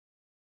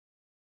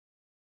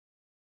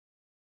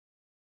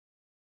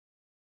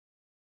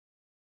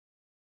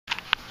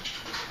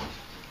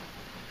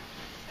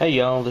Hey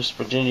y'all, this is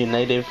Virginia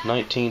Native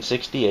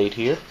 1968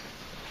 here.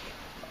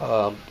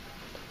 Uh,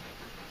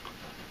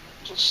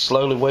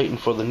 Slowly waiting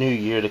for the new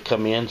year to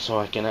come in so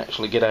I can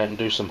actually get out and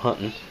do some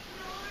hunting.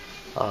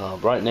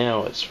 Right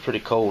now it's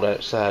pretty cold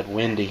outside,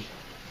 windy,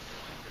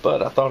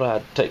 but I thought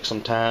I'd take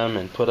some time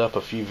and put up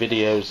a few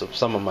videos of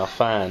some of my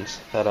finds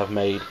that I've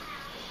made.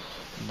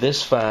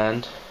 This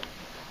find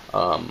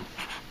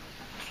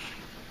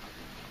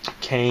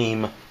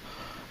came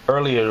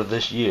earlier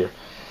this year.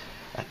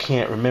 I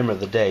can't remember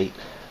the date,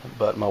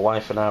 but my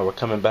wife and I were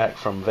coming back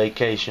from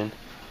vacation.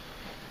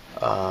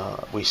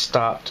 We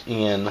stopped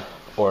in,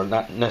 or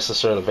not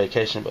necessarily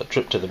vacation, but a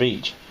trip to the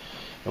beach.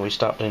 And we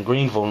stopped in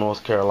Greenville,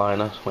 North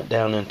Carolina, went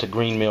down into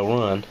Green Mill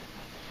Run,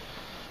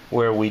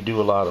 where we do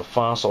a lot of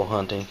fossil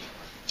hunting.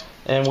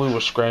 And we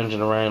were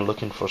scrounging around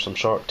looking for some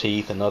shark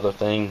teeth and other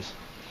things.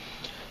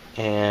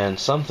 And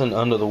something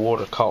under the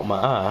water caught my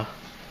eye.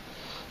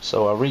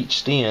 So I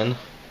reached in,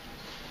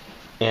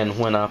 and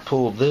when I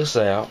pulled this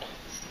out,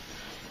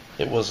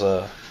 it was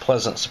a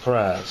pleasant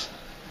surprise.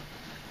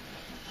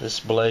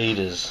 This blade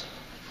is,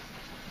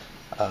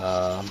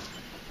 I'd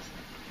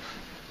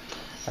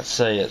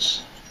say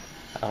it's,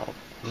 I don't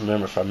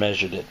remember if I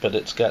measured it, but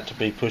it's got to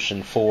be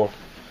pushing 4+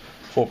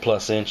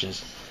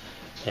 inches,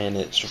 and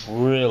it's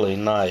really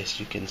nice.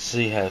 You can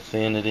see how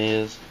thin it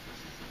is.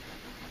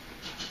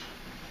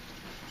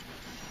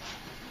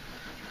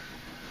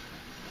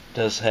 It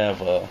does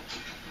have a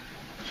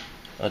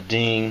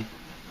ding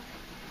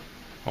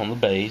on the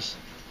base,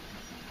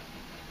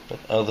 but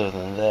other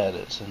than that,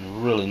 it's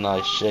in really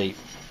nice shape.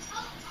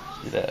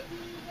 See that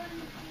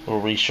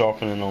little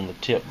resharpening on the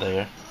tip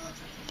there,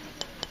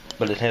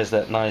 but it has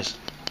that nice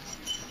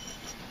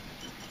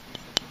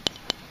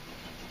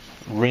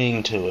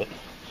ring to it.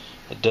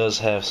 It does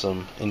have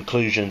some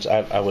inclusions.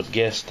 I would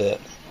guess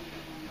that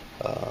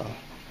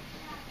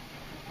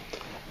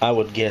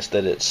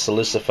it's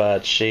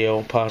silicified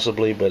shell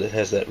possibly, but it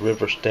has that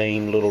river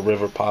stain, little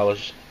river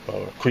polish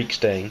or creek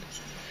stain.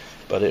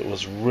 But it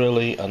was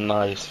really a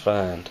nice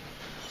find,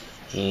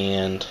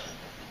 and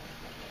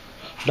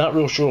not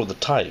real sure of the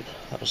type.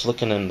 I was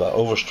looking in the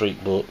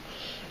Overstreet book,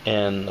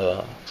 and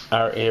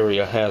our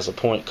area has a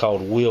point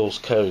called Will's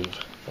Cove.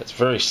 It's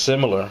very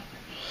similar,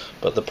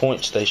 but the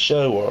points they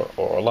show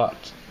are a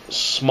lot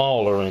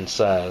smaller in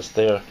size.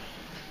 They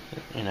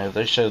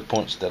show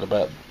points that are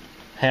about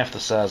half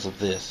the size of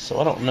this. So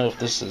I don't know if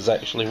this is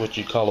actually what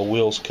you call a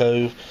Will's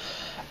Cove.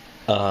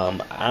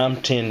 I'm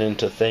tending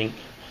to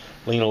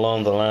lean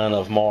along the line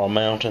of Marl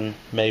Mountain,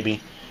 maybe,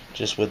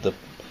 just with the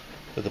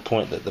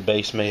point that the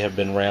base may have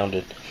been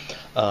rounded.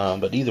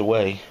 But either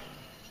way,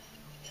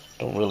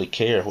 don't really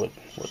care what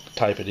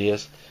type it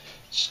is.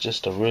 It's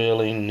just a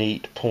really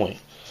neat point.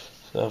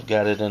 So I've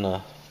got it in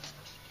a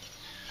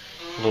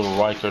little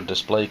Riker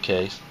display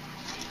case,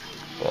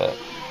 but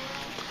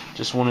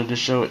just wanted to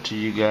show it to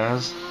you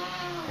guys,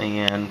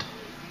 and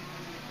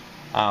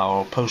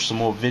I'll post some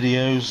more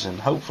videos and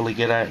hopefully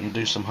get out and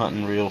do some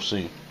hunting real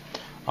soon.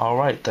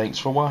 Alright, thanks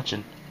for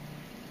watching.